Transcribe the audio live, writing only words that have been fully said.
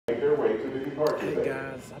Hey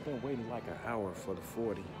guys, I've been waiting like an hour for the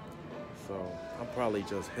 40. So I'll probably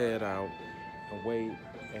just head out and wait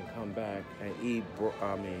and come back and eat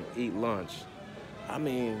lunch. I've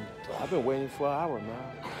been waiting for an hour, man.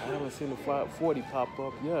 I haven't seen the 40 pop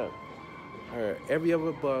up yet. I heard every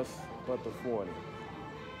other bus but the 40.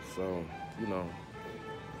 So, you know,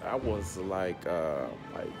 I was what,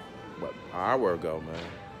 an hour ago, man.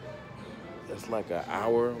 It's like an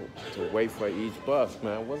hour to wait for each bus,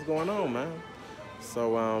 man. What's going on, man?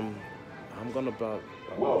 So, I'm gonna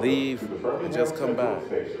leave and just come back.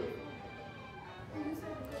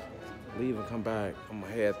 Leave and come back. I'm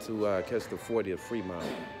gonna head to catch the 40 at Fremont.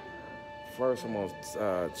 First, I'm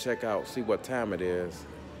gonna check out, see what time it is.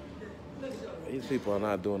 These people are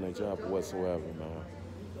not doing their job whatsoever, man.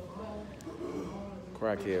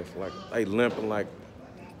 Crackheads, like they limping like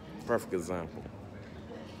perfect example.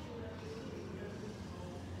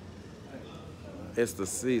 It's the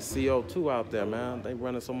CO2 out there, man. They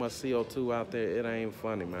running so much CO2 out there, it ain't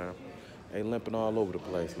funny, man. They limping all over the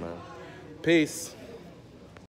place, man. Peace.